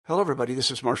Hello, everybody. This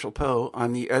is Marshall Poe.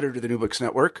 I'm the editor of the New Books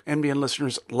Network. NBN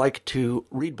listeners like to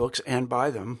read books and buy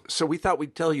them. So we thought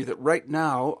we'd tell you that right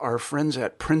now, our friends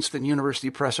at Princeton University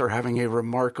Press are having a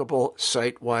remarkable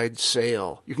site-wide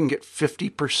sale. You can get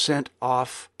 50%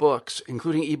 off books,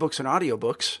 including ebooks and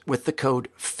audiobooks, with the code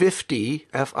 50,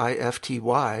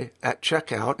 F-I-F-T-Y, at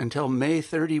checkout until May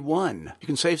 31. You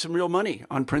can save some real money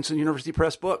on Princeton University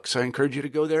Press books. I encourage you to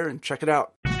go there and check it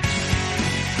out.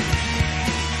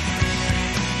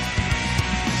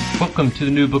 Welcome to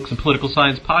the New Books and Political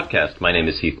Science podcast. My name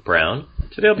is Heath Brown.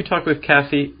 Today I'll be talking with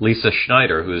Kathy Lisa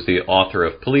Schneider, who is the author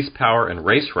of Police Power and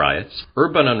Race Riots,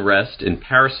 Urban Unrest in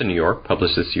Paris and New York,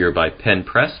 published this year by Penn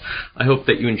Press. I hope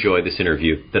that you enjoy this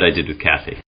interview that I did with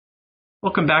Kathy.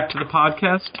 Welcome back to the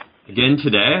podcast. Again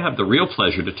today I have the real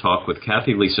pleasure to talk with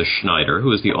Kathy Lisa Schneider,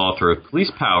 who is the author of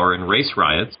Police Power and Race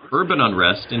Riots, Urban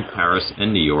Unrest in Paris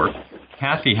and New York.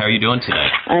 Kathy, how are you doing today?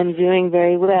 I'm doing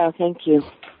very well, thank you.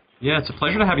 Yeah, it's a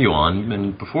pleasure to have you on.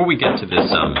 And before we get to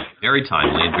this very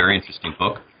timely and very interesting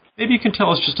book, maybe you can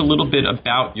tell us just a little bit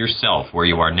about yourself, where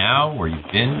you are now, where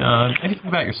you've been, anything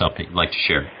about yourself that you'd like to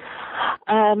share.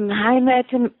 I'm at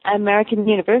American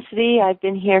University. I've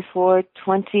been here for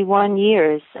 21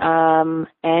 years,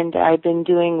 and I've been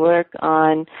doing work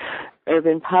on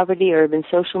urban poverty, urban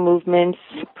social movements,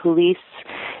 police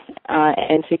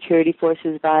and security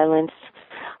forces violence,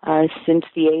 since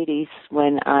the 80s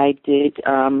when I did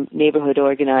neighborhood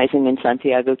organizing in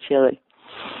Santiago, Chile.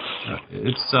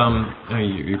 It's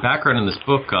your background in this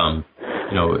book,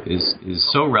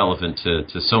 is so relevant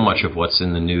to so much of what's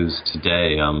in the news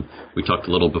today. We talked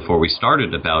a little before we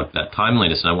started about that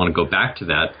timeliness, and I want to go back to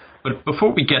that. But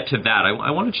before we get to that, I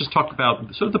want to just talk about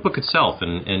sort of the book itself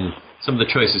and some of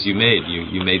the choices you made.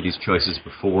 You made these choices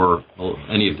before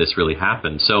any of this really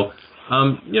happened. So.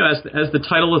 As the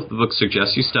title of the book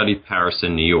suggests, you studied Paris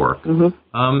and New York.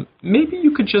 Mm-hmm. Maybe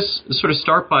you could just sort of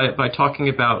start by talking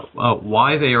about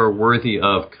why they are worthy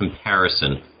of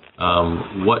comparison.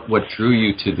 What drew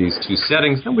you to these two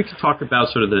settings? Then we could talk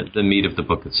about sort of the meat of the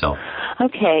book itself.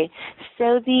 Okay.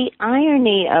 So the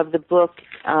irony of the book,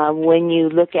 when you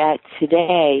look at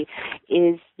today,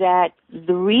 is that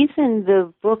the reason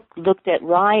the book looked at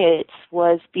riots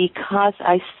was because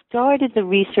I started the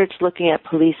research looking at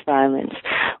police violence.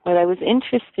 What I was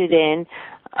interested in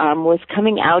was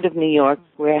coming out of New York,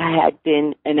 where I had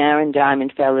been an Aaron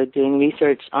Diamond Fellow doing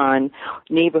research on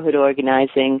neighborhood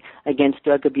organizing against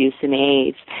drug abuse and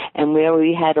AIDS, and where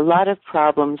we had a lot of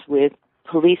problems with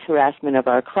police harassment of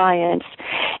our clients,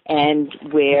 and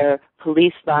where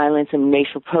police violence and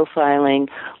racial profiling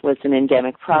was an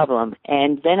endemic problem.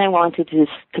 And then I wanted to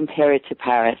compare it to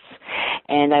Paris.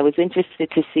 And I was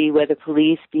interested to see whether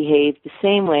police behaved the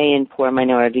same way in poor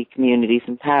minority communities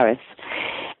in Paris,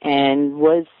 and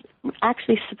was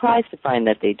actually surprised to find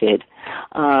that they did.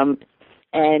 And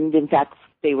in fact,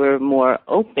 they were more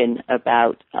open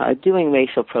about doing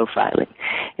racial profiling.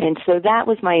 And so that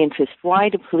was my interest. Why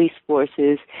do police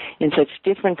forces in such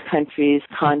different countries,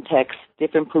 contexts,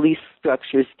 different police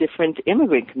structures, different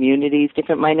immigrant communities,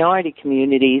 different minority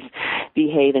communities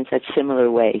behave in such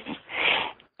similar ways?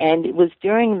 And it was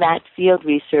during that field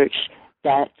research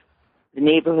that the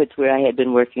neighborhoods where I had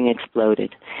been working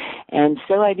exploded. And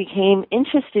so I became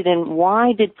interested in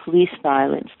why did police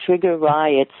violence trigger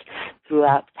riots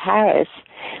throughout Paris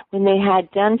when they had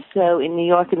done so in New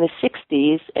York in the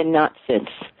 60s and not since.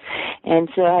 And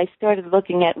so I started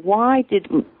looking at why did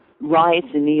riots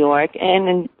in New York and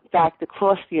in fact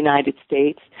across the United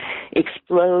States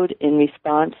explode in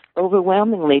response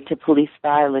overwhelmingly to police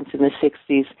violence in the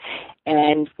 60s,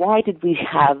 and why did we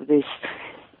have this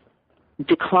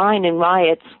decline in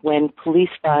riots when police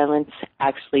violence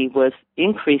actually was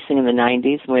increasing in the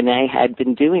 90s when I had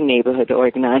been doing neighborhood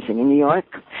organizing in New York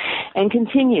and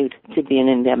continued to be an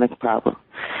endemic problem.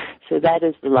 So that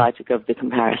is the logic of the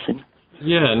comparison.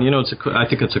 Yeah, and I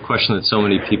think it's a question that so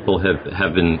many people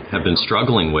have been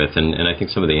struggling with, and I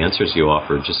think some of the answers you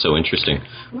offer are just so interesting.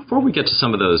 Before we get to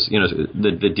some of those,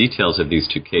 the details of these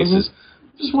two cases,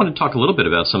 I just want to talk a little bit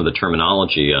about some of the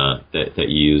terminology that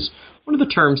you use. One of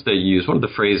the terms that you use, one of the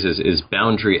phrases is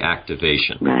boundary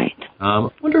activation. Right. I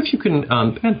wonder if you can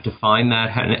kind of define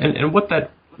that and what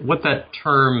that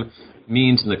term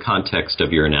means in the context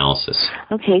of your analysis.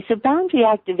 Okay, so boundary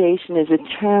activation is a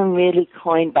term really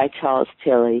coined by Charles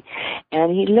Tilly,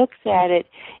 and he looks at it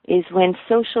is when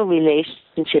social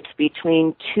relationships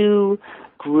between two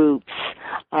groups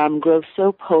grow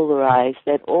so polarized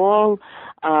that all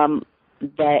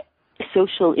that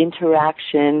social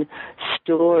interaction,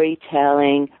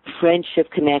 storytelling,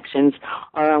 friendship connections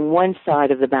are on one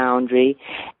side of the boundary,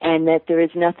 and that there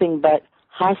is nothing but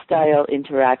hostile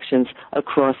interactions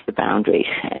across the boundary.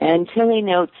 And Tilley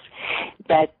notes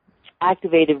that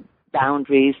activated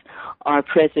boundaries are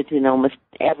present in almost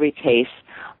every case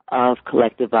of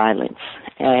collective violence.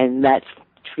 And that's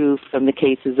true from the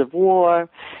cases of war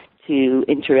to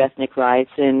interethnic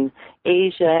riots in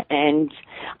Asia. And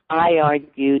I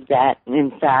argued that,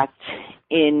 in fact,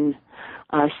 in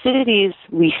cities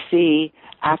we see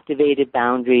activated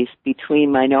boundaries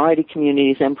between minority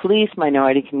communities and police,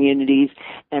 minority communities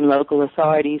and local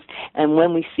authorities. And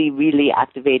when we see really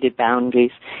activated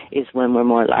boundaries is when we're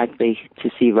more likely to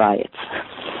see riots.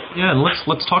 Yeah, and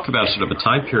let's talk about sort of a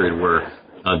time period where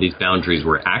these boundaries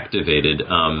were activated.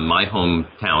 My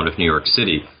hometown of New York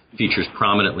City features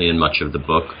prominently in much of the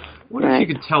book. I wonder if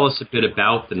you could tell us a bit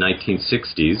about the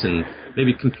 1960s and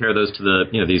maybe compare those to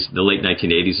the late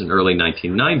 1980s and early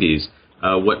 1990s.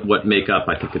 What make up,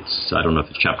 I think I don't know if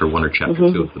it's chapter 1 or chapter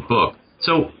 2 of the book.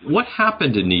 So what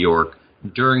happened in New York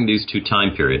during these two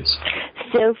time periods?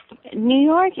 So New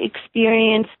York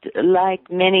experienced, like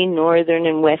many northern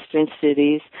and western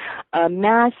cities, a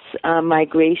mass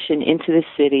migration into the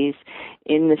cities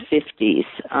in the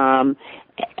 50s.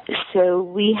 So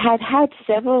we had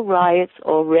several riots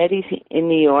already in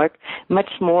New York, much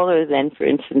smaller than, for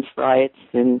instance, riots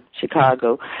in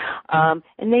Chicago.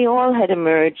 And they all had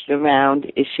emerged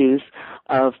around issues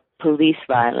of police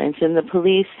violence. And the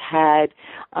police had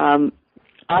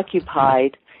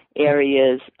occupied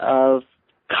areas of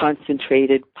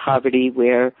concentrated poverty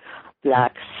where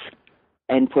blacks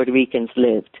and Puerto Ricans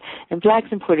lived. And blacks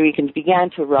and Puerto Ricans began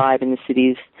to arrive in the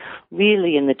cities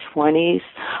really in the 20s.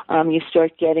 You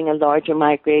start getting a larger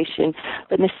migration.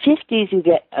 But in the 50s, you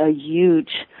get a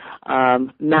huge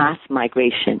mass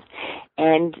migration.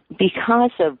 And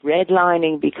because of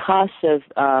redlining, because of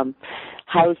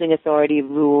housing authority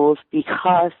rules,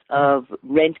 because of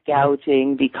rent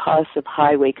gouging, because of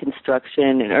highway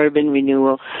construction and urban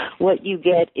renewal, what you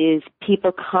get is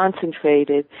people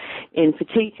concentrated in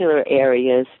particular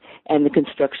areas and the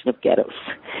construction of ghettos.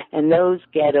 And those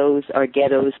ghettos are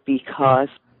ghettos because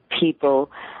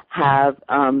people have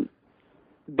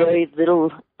very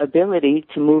little ability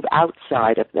to move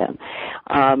outside of them.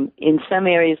 In some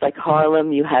areas like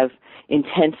Harlem, you have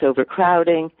intense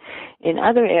overcrowding. In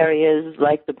other areas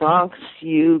like the Bronx,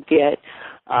 you get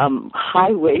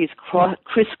highways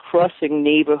crisscrossing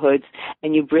neighborhoods,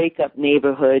 and you break up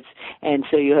neighborhoods, and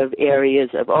so you have areas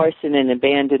of arson and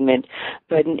abandonment.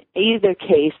 But in either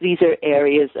case, these are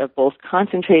areas of both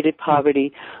concentrated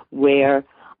poverty where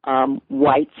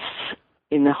whites,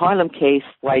 in the Harlem case,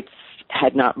 whites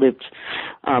had not lived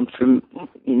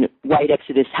white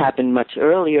exodus happened much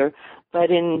earlier, but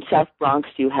in South Bronx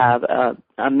you have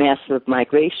a massive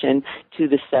migration to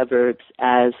the suburbs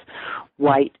as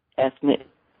white ethnic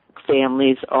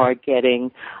families are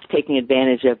taking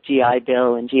advantage of GI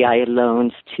Bill and GI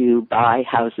loans to buy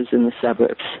houses in the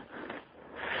suburbs.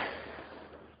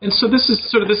 And so this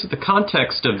is the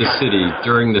context of the city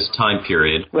during this time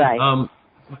period. Right.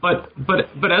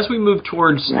 But as we move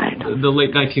towards the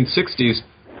late 1960s,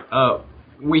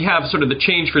 we have sort of the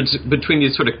change between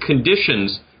these sort of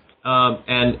conditions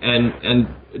and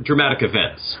dramatic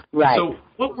events. Right. So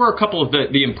what were a couple of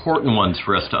the important ones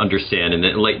for us to understand in the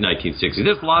late 1960s?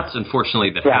 There's lots, unfortunately,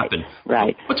 that happened.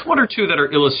 Right. What's one or two that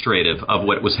are illustrative of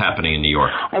what was happening in New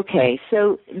York? Okay,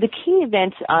 so the key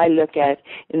events I look at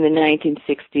in the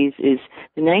 1960s is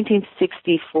the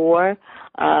 1964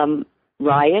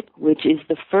 riot, which is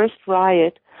the first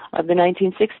riot of the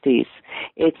 1960s.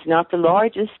 It's not the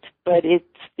largest, but it's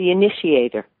the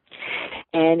initiator.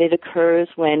 And it occurs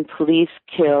when police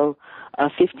kill a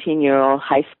 15-year-old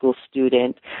high school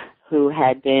student who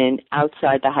had been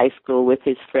outside the high school with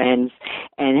his friends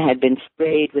and had been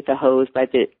sprayed with a hose by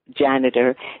the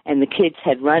janitor, and the kids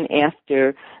had run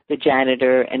after the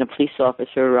janitor, and a police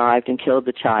officer arrived and killed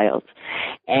the child.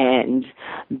 And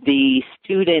the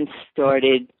students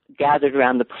gathered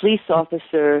around the police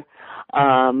officer,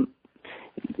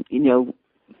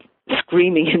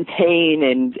 screaming in pain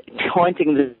and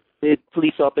taunting the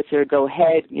police officer, go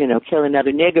ahead, kill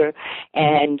another nigger.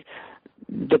 And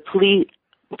the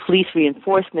police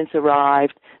reinforcements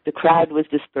arrived. The crowd was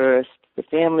dispersed. The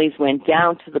families went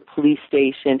down to the police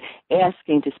station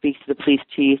asking to speak to the police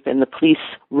chief, and the police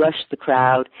rushed the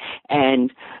crowd,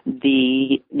 and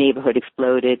the neighborhood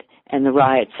exploded, and the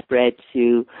riot spread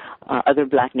to other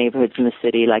black neighborhoods in the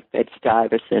city like Bed-Stuy,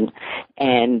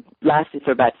 and lasted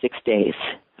for about 6 days.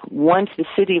 Once the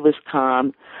city was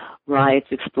calm, riots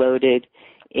exploded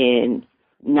in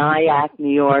Nyack,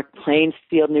 New York,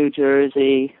 Plainfield, New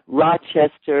Jersey,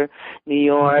 Rochester, New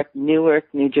York, Newark,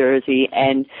 New Jersey,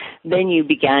 and then you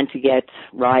began to get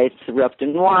riots erupt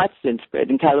in Watts and spread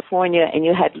in California, and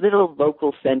you had little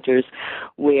local centers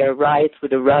where riots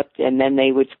would erupt and then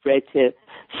they would spread to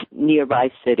nearby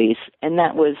cities, and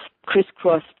that was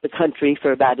crisscrossed the country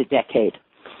for about a decade.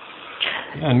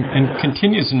 And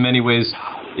continues in many ways,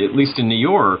 at least in New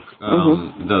York,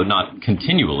 though not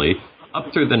continually, up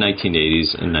through the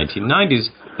 1980s and 1990s,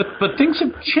 but things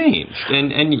have changed,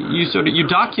 and you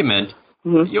document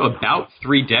about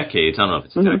 3 decades. I don't know if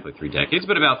it's exactly 3 decades,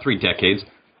 but about 3 decades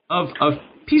of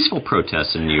peaceful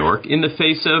protests in New York in the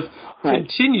face of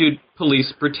continued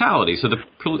police brutality. So the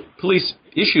police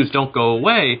issues don't go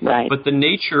away, but the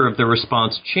nature of the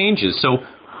response changes. So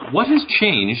what has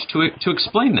changed to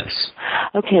explain this?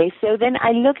 Okay, so then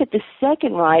I look at the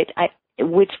second riot,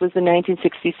 which was the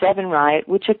 1967 riot,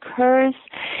 which occurs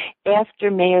after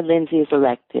Mayor Lindsay is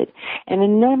elected. And a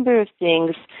number of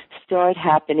things start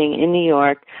happening in New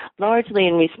York, largely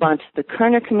in response to the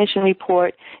Kerner Commission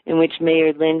report, in which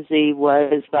Mayor Lindsay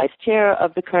was vice chair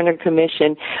of the Kerner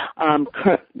Commission,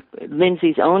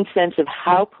 Lindsay's own sense of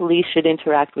how police should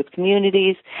interact with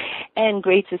communities, and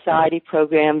Great Society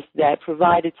programs that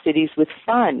provided cities with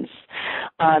funds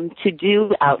to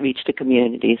do outreach to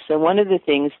communities. So one of the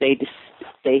things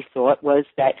they thought was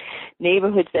that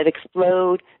neighborhoods that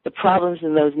explode, the problems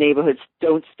in those neighborhoods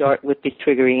don't start with the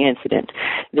triggering incident.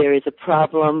 There is a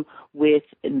problem with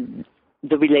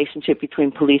the relationship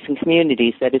between police and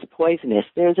communities that is poisonous.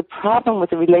 There is a problem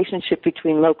with the relationship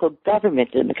between local government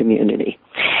and the community.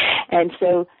 And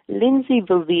so Lindsay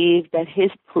believed that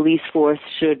his police force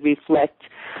should reflect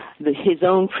his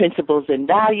own principles and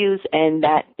values, and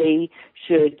that they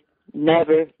should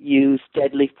never use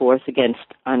deadly force against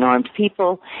unarmed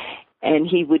people. And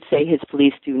he would say his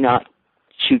police do not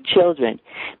shoot children.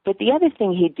 But the other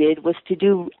thing he did was to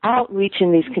do outreach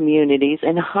in these communities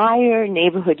and hire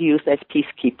neighborhood youth as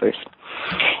peacekeepers.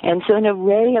 And so an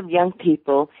array of young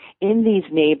people in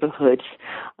these neighborhoods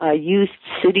used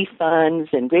city funds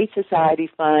and Great Society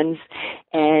funds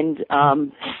and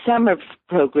summer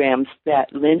programs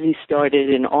that Lindsay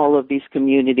started in all of these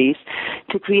communities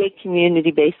to create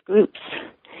community-based groups.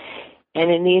 And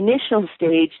in the initial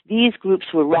stage, these groups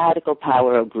were radical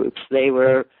power groups. They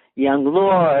were Young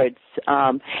Lords,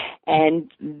 and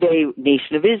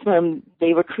Nation of Islam.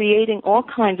 They were creating all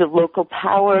kinds of local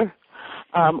power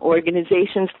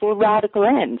organizations for radical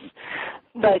ends.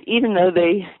 But even though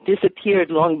they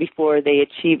disappeared long before they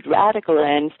achieved radical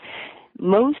ends,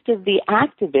 most of the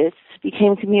activists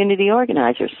became community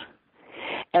organizers.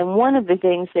 And one of the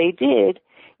things they did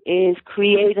is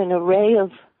create an array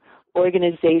of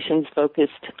organizations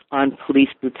focused on police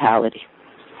brutality.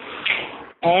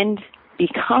 And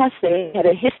because they had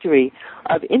a history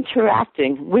of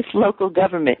interacting with local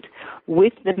government,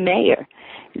 with the mayor,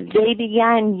 they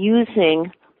began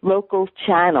using local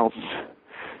channels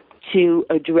to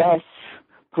address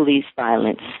police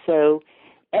violence. So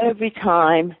every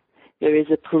time there is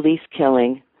a police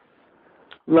killing,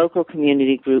 local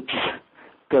community groups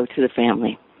go to the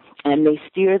family, and they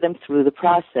steer them through the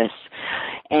process.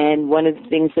 And one of the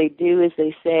things they do is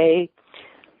they say,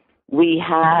 we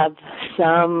have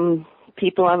some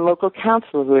people on local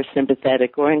council who are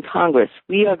sympathetic or in Congress.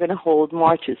 We are going to hold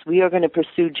marches. We are going to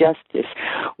pursue justice.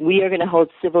 We are going to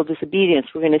hold civil disobedience.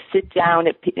 We're going to sit down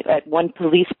at one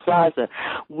police plaza.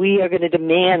 We are going to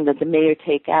demand that the mayor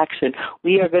take action.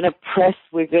 We are going to press.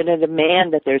 We're going to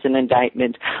demand that there's an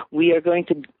indictment. We are going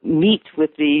to meet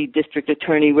with the district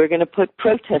attorney. We're going to put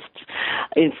protests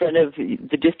in front of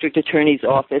the district attorney's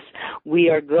office. We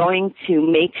are going to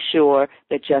make sure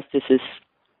that justice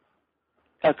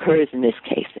occurs in this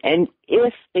case. And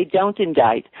if they don't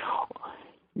indict,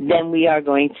 then we are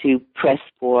going to press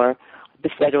for the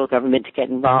federal government to get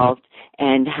involved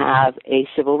and have a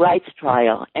civil rights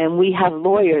trial. And we have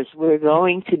lawyers. We're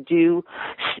going to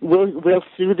we'll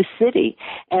sue the city.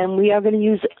 And we are going to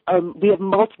use, we have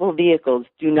multiple vehicles.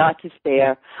 Do not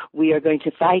despair. We are going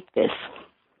to fight this.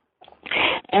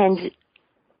 And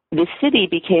the city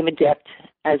became adept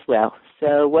as well.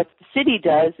 So what the city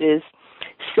does is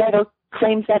settle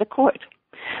claims out of court.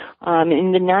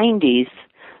 In the 90s,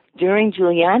 during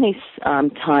Giuliani's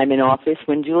time in office,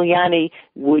 when Giuliani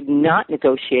would not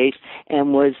negotiate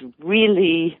and was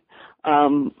really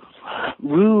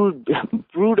rude,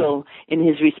 brutal in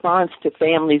his response to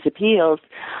families' appeals,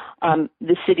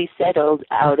 the city settled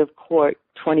out of court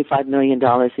 $25 million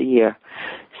a year.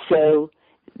 So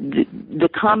the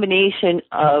combination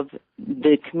of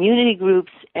the community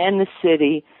groups and the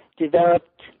city developed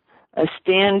a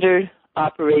standard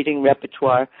operating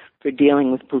repertoire for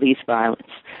dealing with police violence.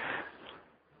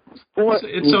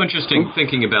 It's so interesting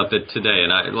thinking about that today,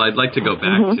 and I'd like to go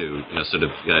back to sort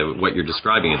of what you're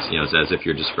describing. It's as if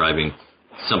you're describing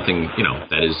something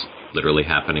that is literally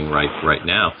happening right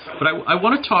now. But I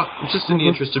want to talk, just in the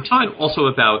interest of time, also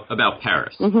about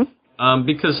Paris,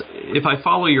 because if I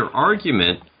follow your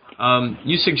argument,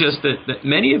 you suggest that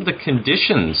many of the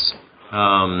conditions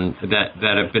that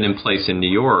have been in place in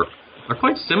New York are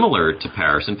quite similar to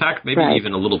Paris. In fact, maybe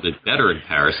even a little bit better in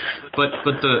Paris. But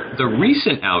the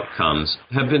recent outcomes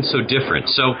have been so different.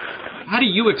 So how do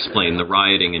you explain the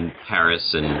rioting in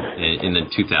Paris in the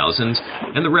 2000s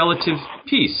and the relative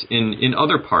peace in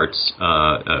other parts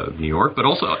of New York, but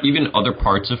also even other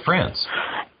parts of France?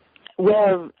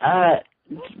 Well,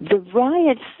 the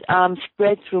riots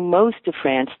spread through most of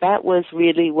France. That was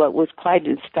really what was quite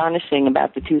astonishing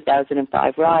about the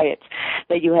 2005 riots,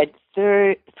 that you had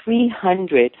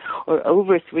 300 or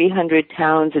over 300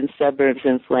 towns and suburbs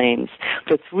in flames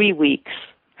for 3 weeks,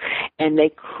 and they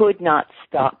could not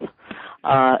stop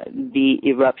the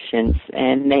eruptions,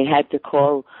 and they had to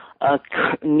call a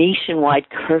nationwide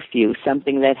curfew,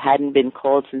 something that hadn't been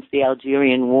called since the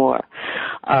Algerian War,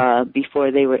 before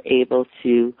they were able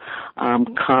to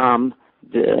calm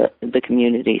the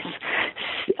communities.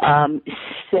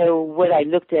 So what I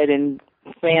looked at in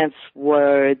France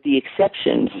were the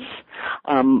exceptions,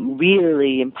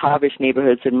 really impoverished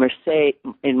neighborhoods in Marseille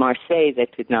that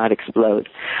did not explode.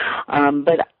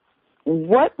 But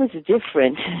what was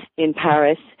different in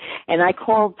Paris, and I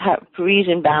call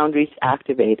Parisian boundaries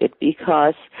activated,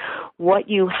 because what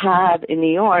you have in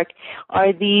New York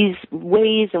are these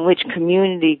ways in which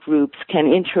community groups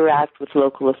can interact with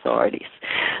local authorities.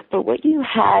 But what you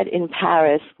had in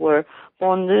Paris were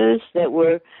banlieues that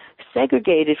were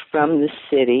segregated from the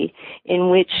city, in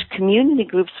which community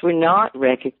groups were not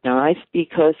recognized,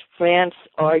 because France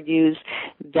argues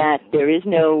that there is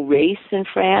no race in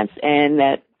France and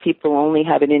that people only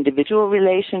have an individual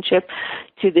relationship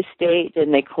to the state,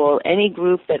 and they call any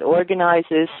group that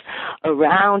organizes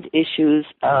around issues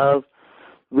of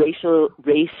race,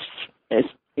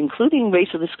 including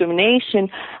racial discrimination,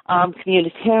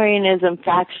 communitarianism,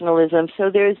 factionalism. So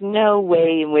there's no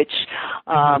way in which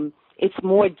it's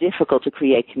more difficult to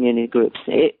create community groups.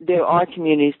 There are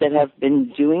communities that have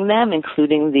been doing them,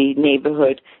 including the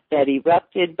neighborhood that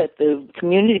erupted, but the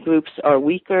community groups are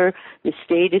weaker, the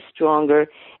state is stronger,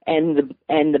 and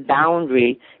the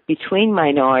boundary between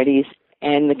minorities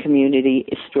and the community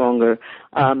is stronger.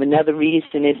 Another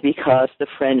reason is because the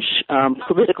French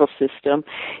political system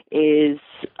is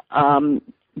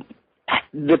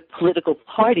the political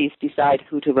parties decide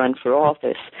who to run for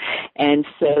office, and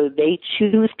so they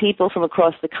choose people from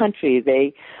across the country.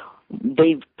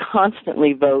 They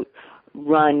constantly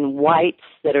run whites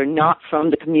that are not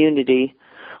from the community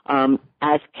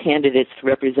as candidates to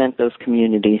represent those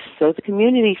communities. So the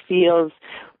community feels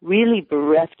really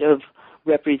bereft of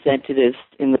representatives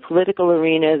in the political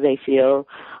arena. They feel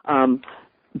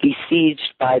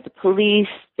besieged by the police.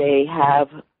 They have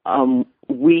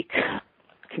weak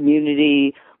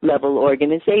community-level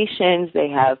organizations. They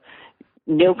have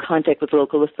no contact with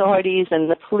local authorities, and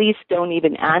the police don't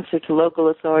even answer to local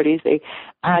authorities. They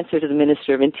answer to the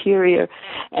Minister of Interior,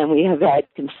 and we have had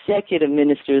consecutive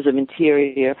Ministers of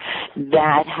Interior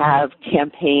that have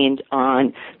campaigned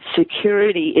on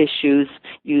security issues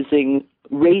using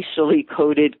racially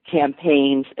coded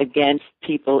campaigns against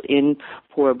people in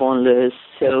poor banlieues.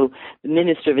 So the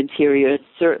Minister of Interior is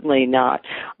certainly not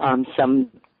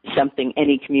something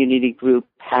any community group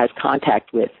has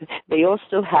contact with. They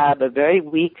also have a very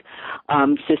weak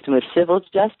system of civil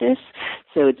justice,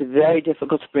 so it's very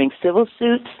difficult to bring civil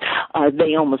suits.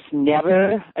 They almost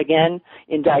never, again,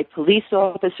 indict police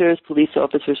officers. Police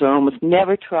officers are almost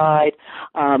never tried.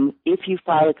 If you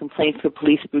file a complaint for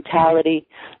police brutality,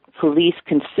 police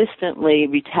consistently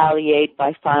retaliate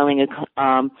by filing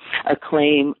a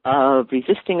claim of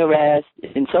resisting arrest,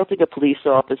 insulting a police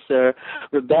officer,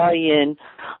 rebellion,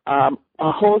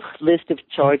 a whole list of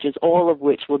charges, all of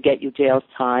which will get you jail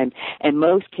time. In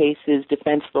most cases,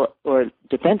 defense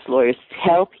lawyers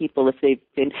tell people if they've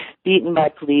been beaten by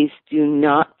police, do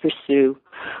not pursue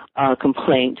a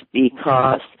complaint,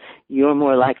 because you're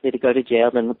more likely to go to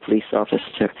jail than the police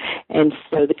officer. And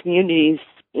so the communities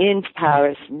in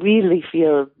Paris really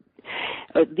feel,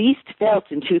 at least felt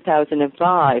in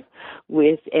 2005,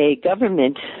 with a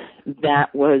government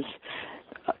that was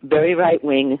very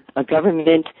right-wing, a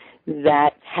government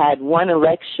that had won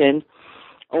election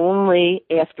only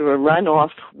after a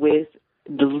runoff with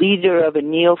the leader of a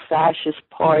neo-fascist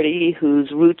party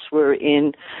whose roots were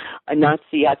in a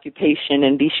Nazi occupation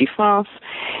in Vichy France,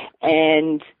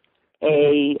 and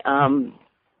a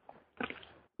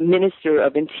minister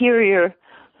of Interior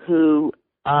who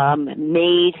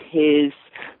made his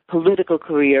political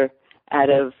career out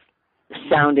of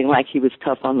sounding like he was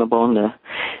tough on the bunda.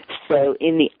 So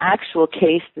in the actual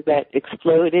case that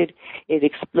exploded, it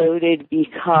exploded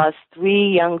because 3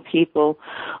 young people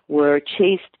were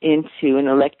chased into an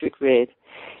electric grid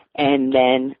and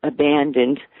then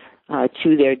abandoned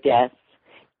to their death.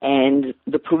 And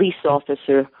the police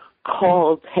officer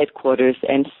called headquarters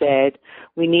and said,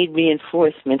 "We need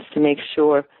reinforcements to make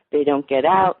sure they don't get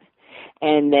out."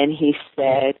 And then he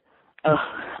said,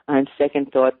 on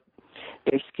second thought,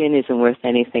 their skin isn't worth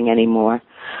anything anymore.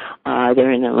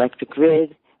 They're in an electric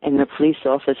grid, and the police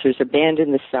officers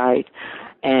abandoned the site,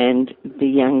 and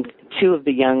 2 of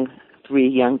the 3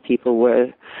 young people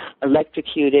were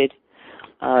electrocuted.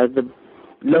 The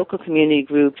local community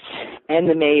groups and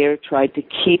the mayor tried to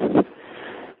keep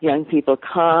young people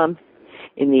calm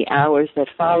in the hours that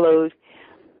followed,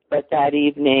 but that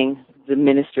evening, the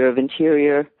Minister of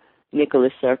Interior,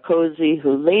 Nicolas Sarkozy,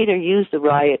 who later used the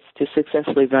riots to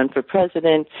successfully run for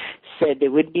president, said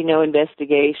there would be no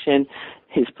investigation.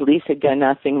 His police had done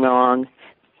nothing wrong.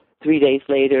 3 days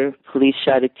later, police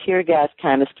shot a tear gas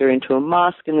canister into a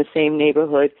mosque in the same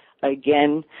neighborhood.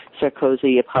 Again,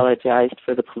 Sarkozy apologized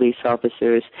for the police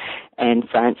officers, and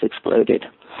France exploded.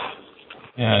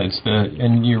 Yeah,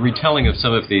 and your retelling of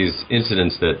some of these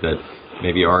incidents that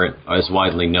maybe aren't as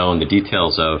widely known, the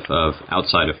details of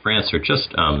outside of France are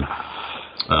just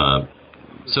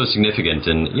so significant.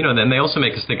 And, then they also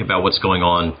make us think about what's going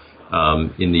on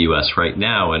in the U.S. right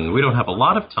now. And we don't have a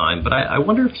lot of time, but I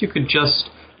wonder if you could just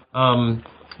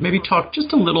maybe talk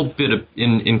just a little bit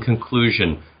in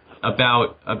conclusion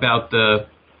about how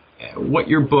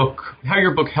your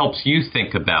book helps you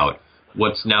think about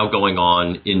what's now going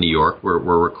on in New York. We're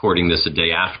recording this a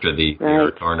day after the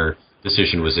Eric Garner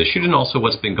decision was issued, and also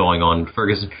what's been going on in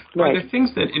Ferguson. Right. Are there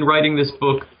things that in writing this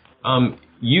book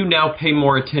you now pay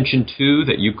more attention to,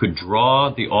 that you could draw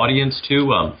the audience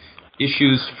to,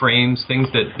 issues, frames, things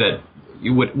that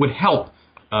you would help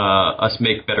us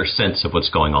make better sense of what's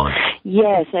going on?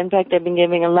 Yes, in fact, I've been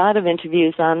giving a lot of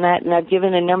interviews on that, and I've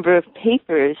given a number of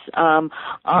papers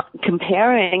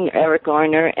comparing Eric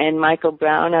Garner and Michael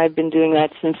Brown. I've been doing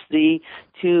that since the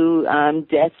 2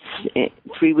 deaths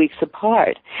 3 weeks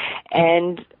apart.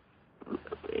 And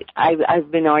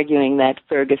I've been arguing that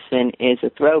Ferguson is a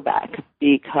throwback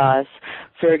because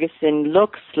Ferguson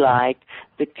looks like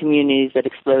the communities that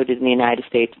exploded in the United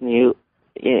States in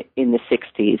the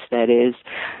 60s. That is,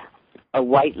 a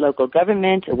white local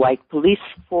government, a white police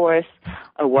force,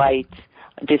 a white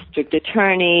district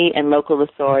attorney, and local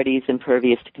authorities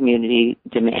impervious to community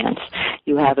demands.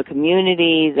 You have a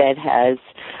community that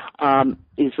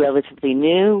is relatively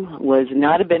new, was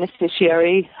not a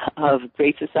beneficiary of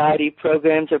Great Society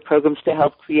programs or programs to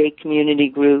help create community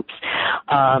groups.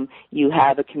 You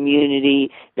have a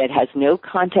community that has no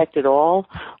contact at all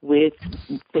with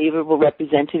favorable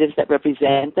representatives that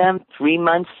represent them. 3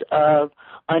 months of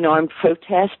unarmed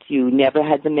protest. You never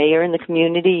had the mayor in the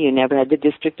community. You never had the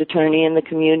district attorney in the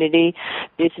community.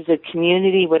 This is a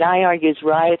community, what I argue is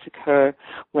riots occur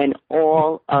when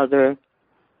all other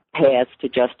paths to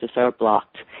justice are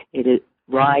blocked.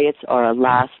 Riots are a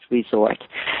last resort.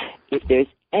 If there's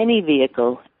any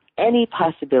vehicle, any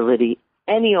possibility,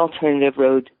 any alternative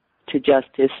road to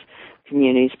justice,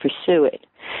 communities pursue it.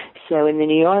 So in the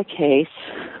New York case,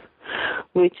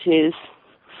 which is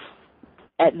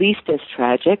at least as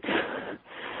tragic,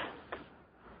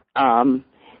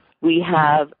 we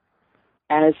have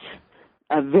as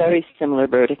a very similar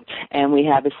verdict, and we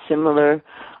have a similar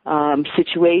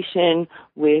situation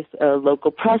with a local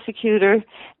prosecutor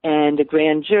and a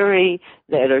grand jury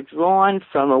that are drawn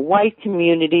from a white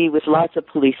community with lots of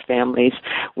police families,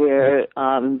 where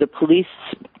the police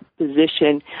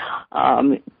position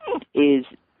is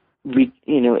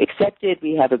accepted.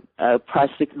 We have a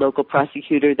local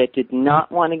prosecutor that did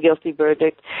not want a guilty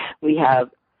verdict. We have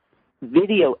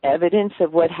video evidence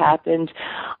of what happened,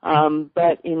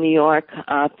 but in New York,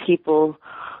 people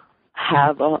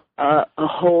have a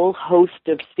whole host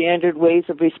of standard ways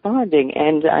of responding,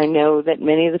 and I know that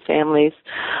many of the families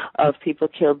of people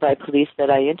killed by police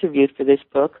that I interviewed for this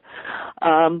book,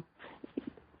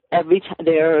 every time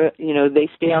they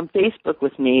stay on Facebook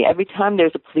with me. Every time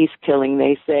there's a police killing,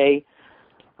 they say,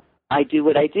 I do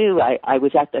what I do. I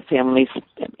was at the family's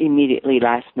immediately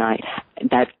last night.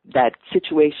 That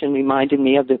situation reminded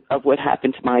me of what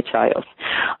happened to my child.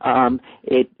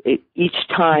 Each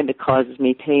time it causes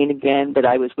me pain again, but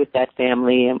I was with that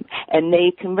family, and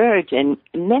they converge. And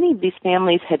many of these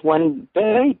families had won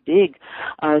very big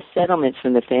settlements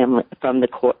from the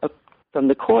from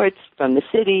the courts, from the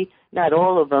city, not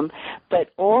all of them,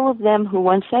 but all of them who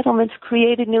won settlements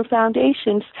created new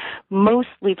foundations,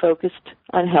 mostly focused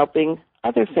on helping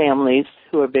other families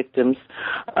who are victims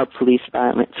of police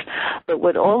violence. But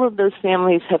what all of those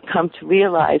families have come to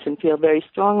realize and feel very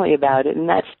strongly about it, and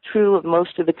that's true of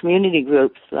most of the community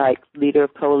groups like Leader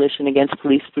of Coalition Against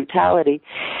Police Brutality,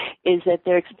 is that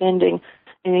they're expending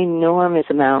an enormous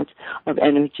amount of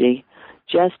energy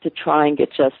just to try and get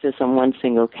justice on one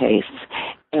single case.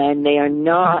 And they are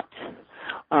not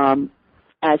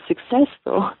as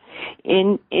successful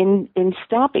in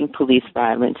stopping police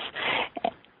violence.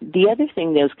 The other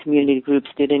thing those community groups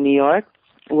did in New York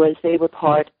was they were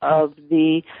part of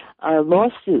the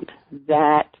lawsuit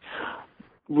that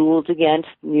ruled against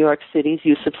New York City's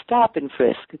use of stop and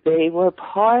frisk. They were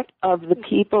part of the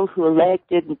people who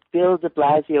elected Bill de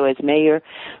Blasio as mayor,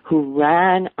 who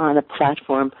ran on a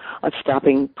platform of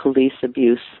stopping police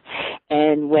abuse.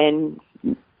 And when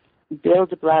Bill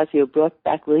de Blasio brought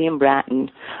back William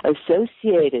Bratton,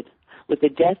 associated with the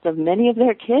death of many of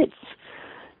their kids,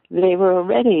 they were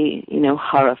already,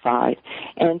 horrified.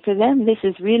 And for them, this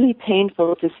is really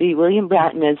painful to see William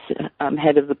Bratton as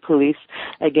head of the police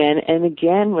again. And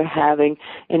again, we're having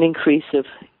an increase of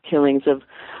killings of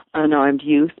unarmed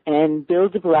youth. And Bill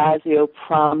de Blasio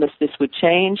promised this would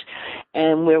change,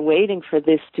 and we're waiting for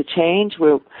this to change.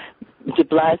 De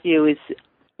Blasio is,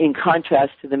 in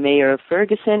contrast to the mayor of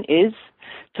Ferguson, is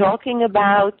talking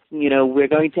about, we're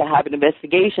going to have an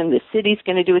investigation. The city's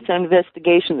going to do its own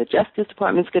investigation. The Justice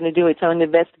Department's going to do its own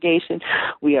investigation.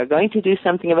 We are going to do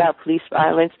something about police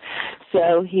violence.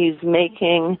 So he's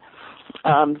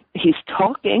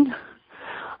talking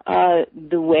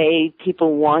the way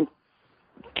people want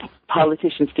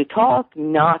politicians to talk,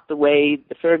 not the way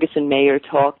the Ferguson mayor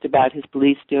talked about his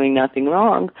police doing nothing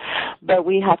wrong. But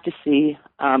we have to see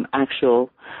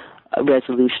actual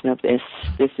resolution of this.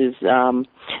 This is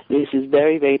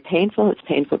very, very painful. It's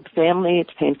painful to the family.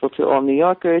 It's painful to all New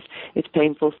Yorkers. It's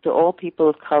painful to all people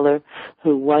of color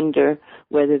who wonder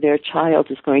whether their child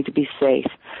is going to be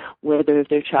safe, whether if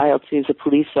their child sees a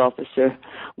police officer,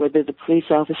 whether the police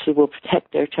officer will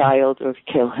protect their child or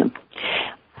kill him.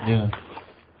 Yeah.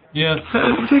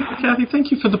 Kathy,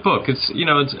 thank you for the book. It's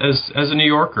as a New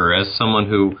Yorker, as someone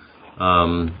who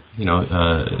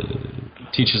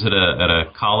teaches at a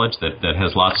college that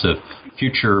has lots of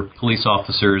future police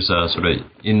officers sort of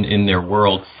in their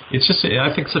world. It's just,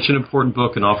 I think, such an important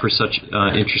book and offers such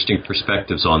interesting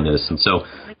perspectives on this. And so,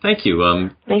 thank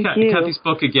you. Thank you. Kathy's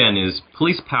book, again, is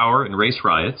Police Power and Race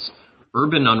Riots,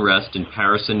 Urban Unrest in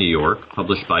Paris and New York,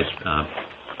 published by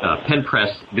Penn Press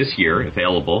this year,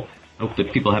 available. I hope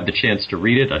that people have the chance to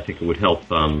read it. I think it would help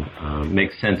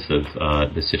make sense of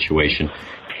the situation.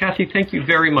 Kathy, thank you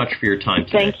very much for your time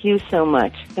today. Thank you so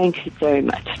much. Thank you very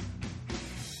much.